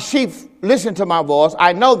 27. My sheep listen to my voice.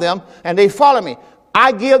 I know them, and they follow me.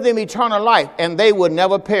 I give them eternal life, and they will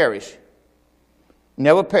never perish.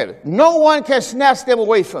 Never perish. No one can snatch them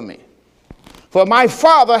away from me. For my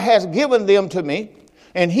Father has given them to me,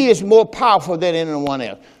 and he is more powerful than anyone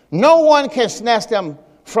else. No one can snatch them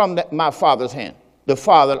from my Father's hand. the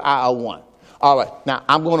Father and I are one. All right, now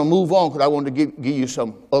I'm going to move on because I want to give you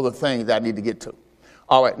some other things that I need to get to.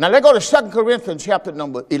 All right, now let's go to 2 Corinthians chapter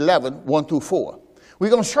number 11, 1 through 4. We're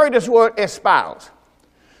going to show you this word espouse.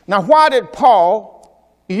 Now, why did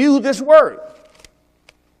Paul use this word?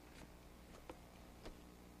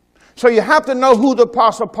 So you have to know who the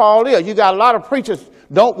Apostle Paul is. You got a lot of preachers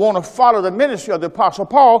don't want to follow the ministry of the Apostle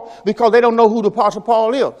Paul because they don't know who the Apostle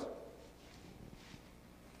Paul is.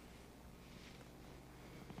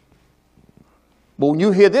 But when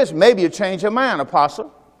you hear this, maybe you change your mind,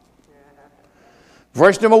 Apostle.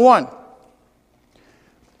 Verse number 1.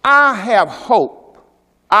 I hope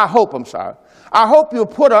you'll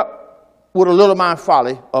put up with a little of my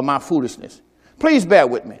folly or my foolishness. Please bear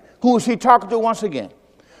with me. Who is he talking to once again?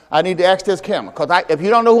 I need to ask this camera, because if you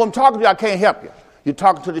don't know who I'm talking to, I can't help you. You're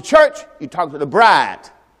talking to the church, you're talking to the bride,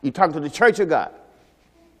 you're talking to the church of God.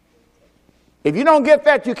 If you don't get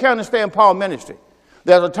that, you can't understand Paul's ministry.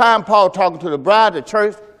 There's a time Paul talking to the bride, the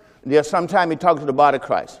church, and there's some time he talking to the body of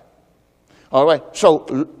Christ. All right,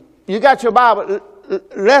 so you got your Bible.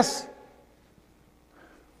 Let's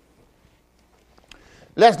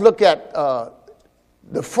look at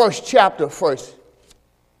the first chapter first,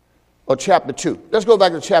 or chapter 2. Let's go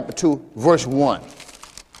back to chapter 2, verse 1.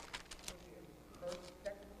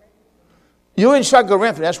 You're in 2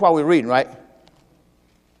 Corinthians, that's why we're reading, right?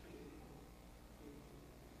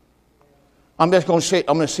 I'm going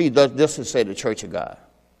to see this to say the church of God.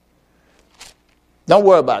 Don't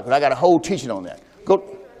worry about it, because I got a whole teaching on that.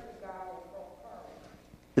 Go.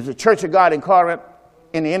 Is the church of God in Corinth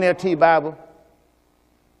in the NLT Bible?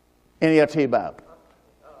 NLT Bible.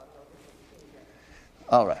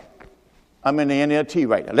 All right. I'm in the NLT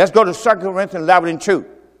right now. Let's go to 2 Corinthians 11 and 2.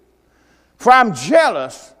 For I'm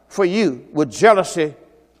jealous for you with jealousy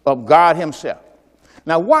of God himself.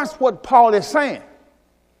 Now watch what Paul is saying.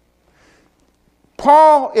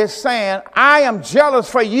 Paul is saying, I am jealous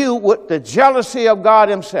for you with the jealousy of God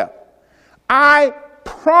himself. I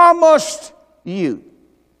promised you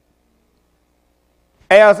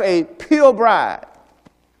as a pure bride.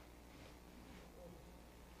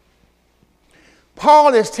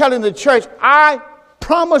 Paul is telling the church, I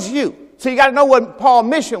promise you. So you got to know what Paul's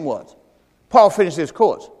mission was. Paul finished his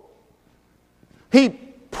course. He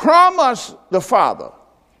promised the Father.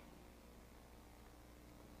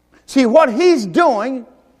 See, what he's doing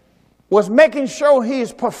was making sure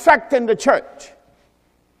he's perfecting the church.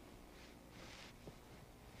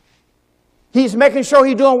 He's making sure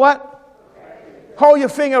he's doing what? Hold your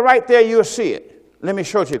finger right there, you'll see it. Let me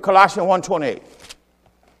show it to you. Colossians 1:28.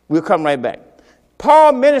 We'll come right back.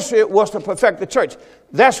 Paul's ministry was to perfect the church.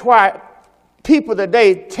 That's why people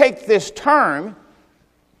today take this term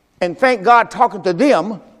and think God talking to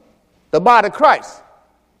them, the body of Christ.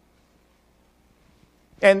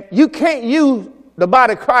 And you can't use the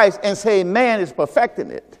body of Christ and say man is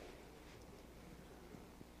perfecting it.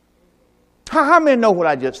 How many know what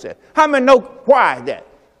I just said? How many know why that?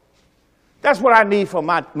 That's what I need for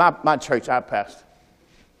my church I pastor.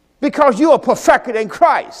 Because you are perfected in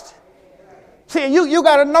Christ. See, you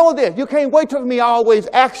got to know this. You can't wait till me always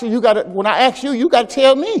ask you. When I ask you, you got to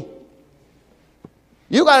tell me.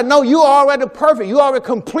 You got to know you are already perfect. You are already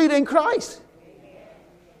complete in Christ.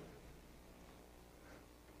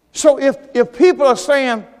 So if people are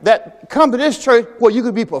saying that come to this church where you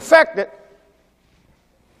could be perfected,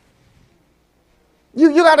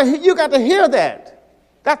 you got to hear that.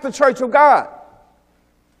 That's the church of God.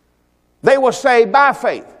 They were saved by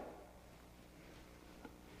faith.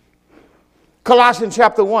 Colossians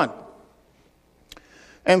chapter 1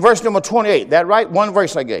 and verse number 28. That right? One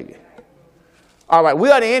verse I gave you. All right,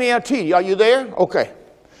 we are the NLT. Are you there? Okay.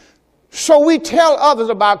 So we tell others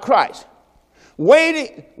about Christ.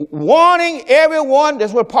 Warning everyone.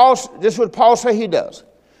 This is what Paul said he does.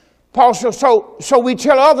 Paul says, so we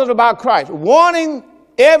tell others about Christ. Warning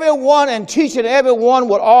everyone and teaching everyone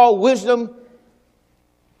with all wisdom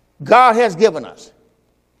God has given us.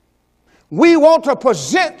 We want to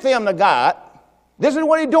present them to God. This is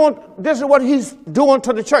what he's doing. This is what he's doing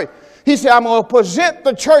to the church. He said, I'm going to present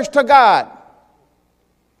the church to God.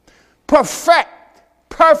 Perfect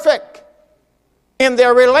in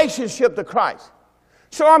their relationship to Christ.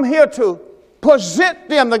 So I'm here to present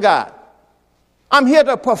them to God. I'm here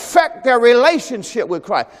to perfect their relationship with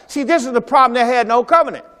Christ. See, this is the problem. They had no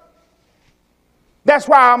covenant. That's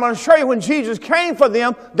why I'm going to show you when Jesus came for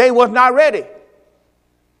them, they was not ready.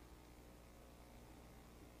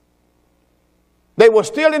 They were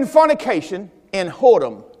still in fornication and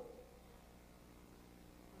whoredom.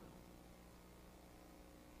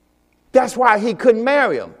 That's why he couldn't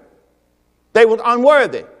marry them. They were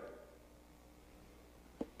unworthy.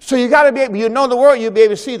 So you got to be able, you know the word, you'll be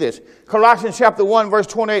able to see this. Colossians chapter 1, verse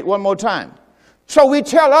 28, one more time. So we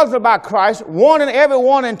tell others about Christ, warning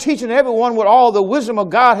everyone and teaching everyone what all the wisdom of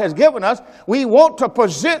God has given us. We want to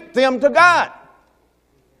present them to God.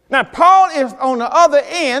 Now, Paul is on the other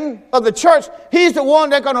end of the church. He's the one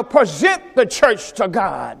that's going to present the church to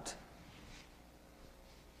God.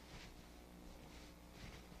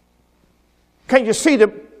 Can you see the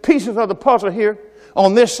pieces of the puzzle here?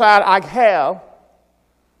 On this side, I have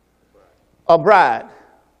a bride.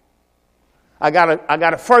 I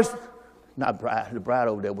got a first, not bride, the bride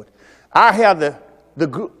over there. But I have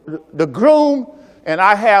the groom, and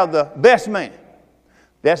I have the best man.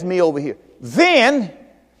 That's me over here. Then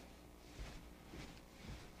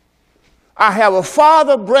I have a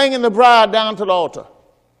father bringing the bride down to the altar.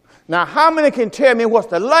 Now, how many can tell me what's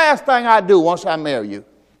the last thing I do once I marry you?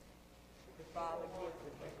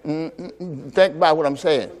 Think about what I'm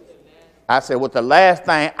saying. I said, what's the last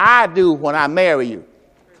thing I do when I marry you?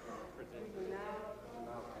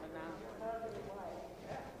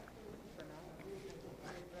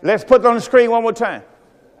 Let's put it on the screen one more time.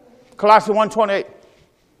 Colossians 1:28.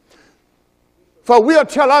 For we'll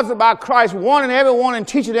tell others about Christ, warning everyone and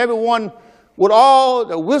teaching everyone what all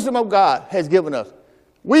the wisdom of God has given us.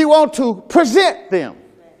 We want to present them.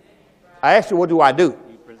 I asked you, what do I do?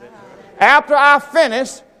 After I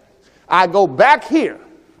finish, I go back here.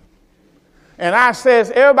 And I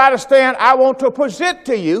says, everybody stand, I want to present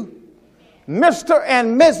to you Mr.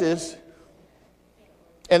 and Mrs.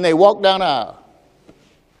 And they walk down the aisle.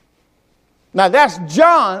 Now that's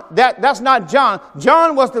John. That's not John.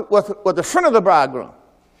 John was the friend of the bridegroom.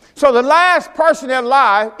 So the last person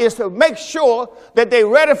alive is to make sure that they're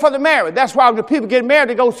ready for the marriage. That's why when the people get married,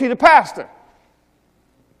 they go see the pastor.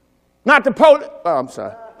 Not the police. Oh, I'm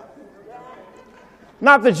sorry.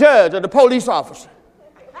 Not the judge or the police officer.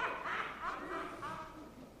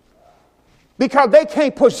 Because they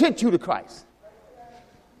can't present you to Christ.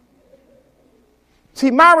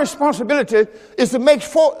 See, my responsibility is to make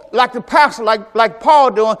sure, like the pastor, like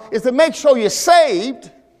Paul doing, is to make sure you're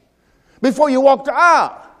saved before you walk the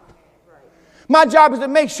aisle. My job is to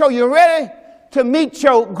make sure you're ready to meet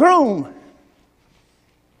your groom.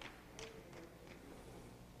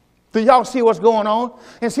 Do y'all see what's going on?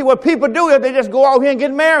 And see what people do is they just go out here and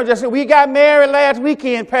get married. They say, we got married last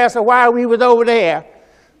weekend, Pastor, while we was over there.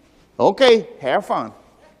 Okay, have fun.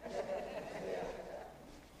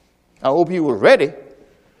 I hope you were ready.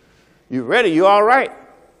 You're ready, you're all right.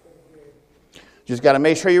 Just got to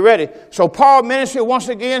make sure you're ready. So Paul's ministry, once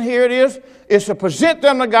again, here it is to present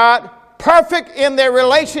them to God, perfect in their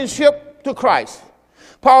relationship to Christ.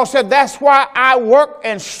 Paul said, that's why I work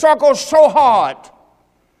and struggle so hard,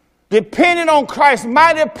 depending on Christ's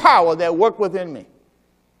mighty power that worked within me.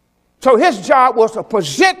 So his job was to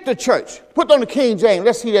present the church. Put on the King James.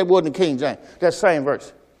 Let's see that word in the King James. That same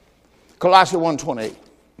verse. Colossians 1:28.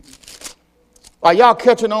 Are y'all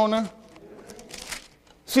catching on now?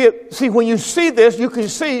 See, when you see this, you can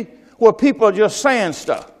see where people are just saying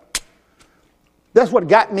stuff. That's what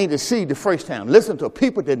got me to see the first time. Listen to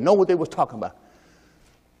people that know what they was talking about.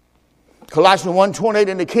 Colossians 1:28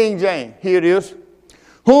 in the King James. Here it is.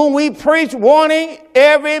 Whom we preach, warning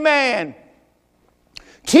every man,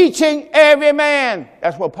 teaching every man.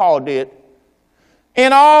 That's what Paul did.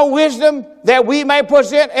 In all wisdom, that we may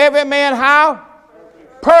present every man how?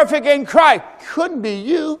 Perfect in Christ. Couldn't be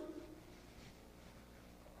you.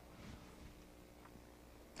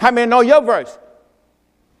 How many know your verse?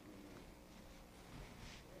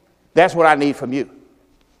 That's what I need from you.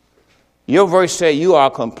 Your verse says you are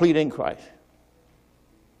complete in Christ.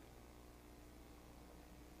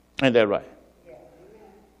 Ain't that right? Yeah.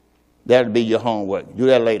 That'll be your homework. Do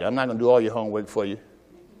that later. I'm not going to do all your homework for you.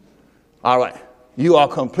 All right. You are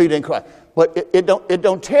complete in Christ. But it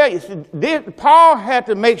don't tell you. See, Paul had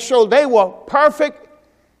to make sure they were perfect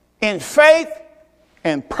in faith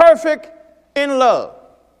and perfect in love.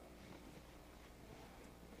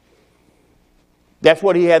 That's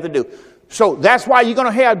what he had to do. So that's why you're going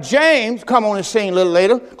to have James come on the scene a little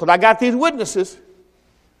later, because I got these witnesses.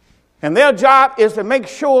 And their job is to make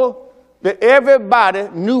sure that everybody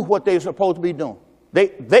knew what they were supposed to be doing.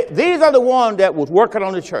 These are the ones that was working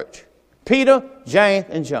on the church. Peter, James,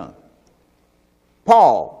 and John.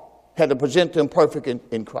 Paul had to present them perfect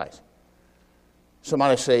in Christ.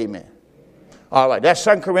 Somebody say amen. All right, that's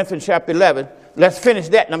 2 Corinthians chapter 11. Let's finish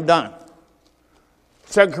that and I'm done.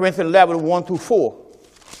 2 Corinthians 11, 1 through 4.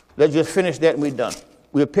 Let's just finish that and we're done.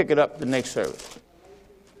 We'll pick it up the next service.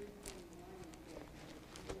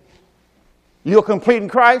 You're complete in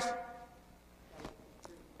Christ?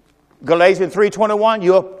 Galatians 3:21,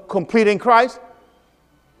 you're complete in Christ?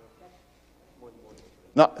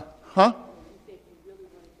 No, huh?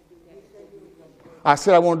 I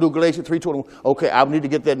said I want to do Galatians 3:21. Okay, I need to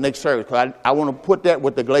get that next service because I want to put that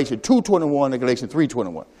with the Galatians 2:21 and Galatians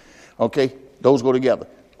 3:21. Okay, those go together.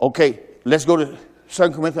 Okay, let's go to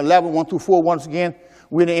 2 Corinthians 11, 1 through 4 once again.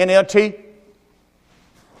 We're in the NLT.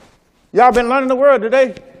 Y'all been learning the word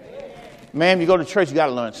today? Man, you go to church, you got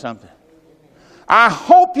to learn something. I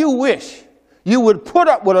hope you wish you would put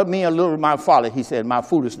up with me a little of my folly, he said, my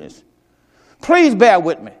foolishness. Please bear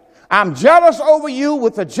with me. I'm jealous over you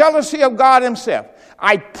with the jealousy of God himself.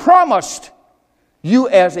 I promised you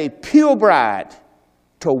as a pure bride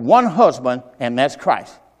to one husband, and that's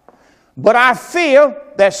Christ. But I feel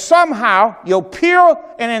that somehow your pure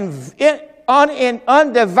and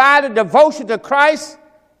undivided devotion to Christ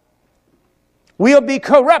will be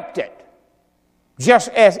corrupted, just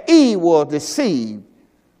as Eve was deceived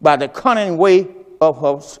by the cunning way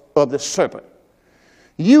of the serpent.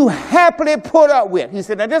 You happily put up with. He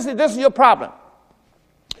said, now this is your problem.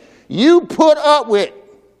 You put up with.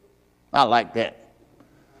 I like that.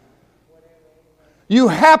 You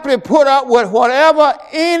happily put up with whatever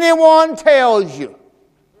anyone tells you.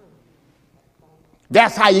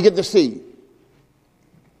 That's how you get the seed.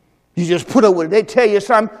 You just put up with it. They tell you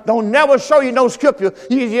something. Don't never show you no scripture.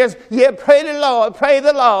 You just, pray the Lord, pray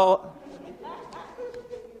the Lord.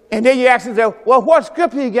 And then you ask yourself, well, what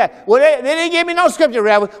scripture you got? Well, they didn't give me no scripture,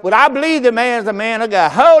 Rabbi. But I believe the man is a man of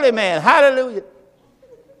God. Holy man. Hallelujah.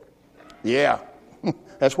 Yeah.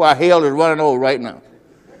 That's why hell is running over right now.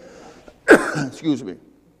 Excuse me.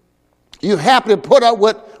 You happily put up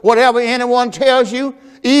with whatever anyone tells you,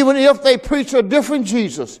 even if they preach a different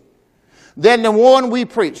Jesus than the one we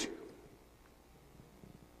preach.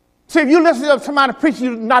 See, if you listen to somebody preaching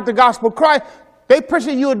you not the gospel of Christ, they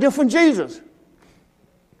preaching you a different Jesus.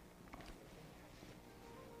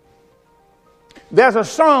 There's a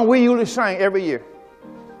song we usually sing every year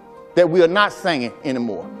that we are not singing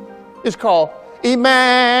anymore. It's called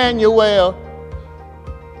Emmanuel.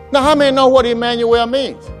 Now, how many know what Emmanuel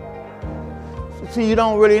means? See, you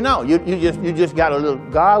don't really know. You just got a little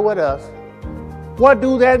God with us. What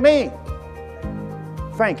do that mean?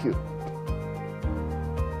 Thank you.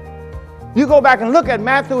 You go back and look at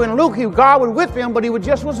Matthew and Luke. God was with them, but he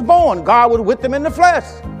was born. God was with them in the flesh.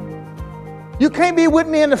 You can't be with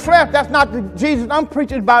me in the flesh. That's not the Jesus I'm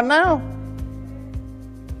preaching about now.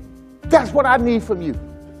 That's what I need from you.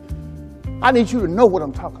 I need you to know what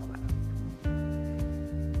I'm talking about.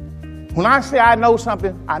 When I say I know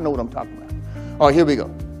something, I know what I'm talking about. Oh, here we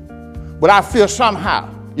go. But I feel somehow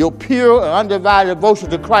your pure and undivided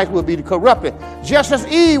devotion to Christ will be corrupted, just as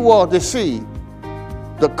Eve was deceived,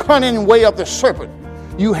 the cunning way of the serpent.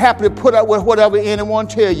 You happily put up with whatever anyone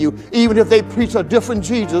tell you, even if they preach a different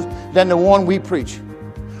Jesus than the one we preach,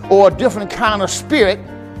 or a different kind of spirit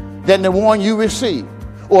than the one you receive,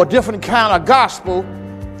 or a different kind of gospel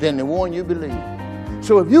than the one you believe.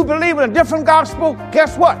 So if you believe in a different gospel,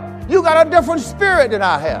 guess what? You got a different spirit than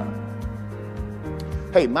I have.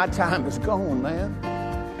 Hey, my time is gone, man.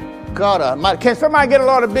 God, can somebody get a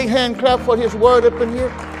lot of big hand clap for his word up in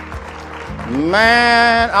here?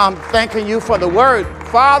 Man, I'm thanking you for the word.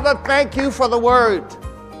 Father, thank you for the word.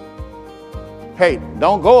 Hey,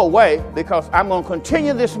 don't go away, because I'm going to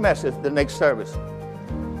continue this message the next service.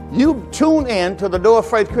 You tune in to the Door of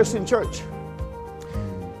Faith Christian Church.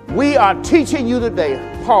 We are teaching you today.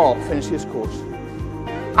 Paul finished his course.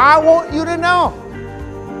 I want you to know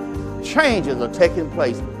changes are taking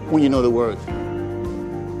place when you know the words.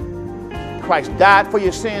 Christ died for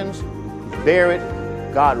your sins, he's buried,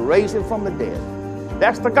 God raised him from the dead.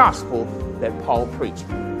 That's the gospel that Paul preached.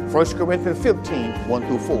 1 Corinthians 15, 1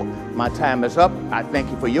 through 4. My time is up. I thank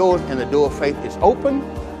you for yours, and the door of faith is open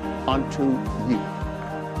unto you.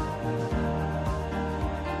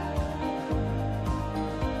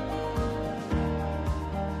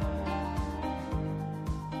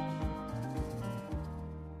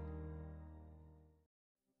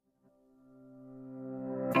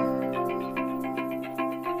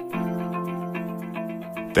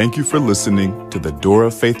 Thank you for listening to the Door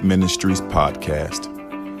of Faith Ministries podcast.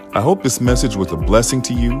 I hope this message was a blessing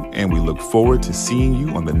to you, and we look forward to seeing you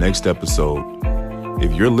on the next episode.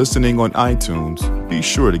 If you're listening on iTunes, be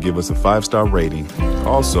sure to give us a 5-star rating.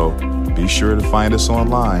 Also, be sure to find us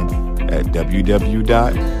online at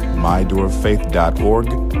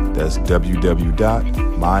www.mydooroffaith.org. That's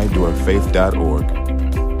www.mydooroffaith.org.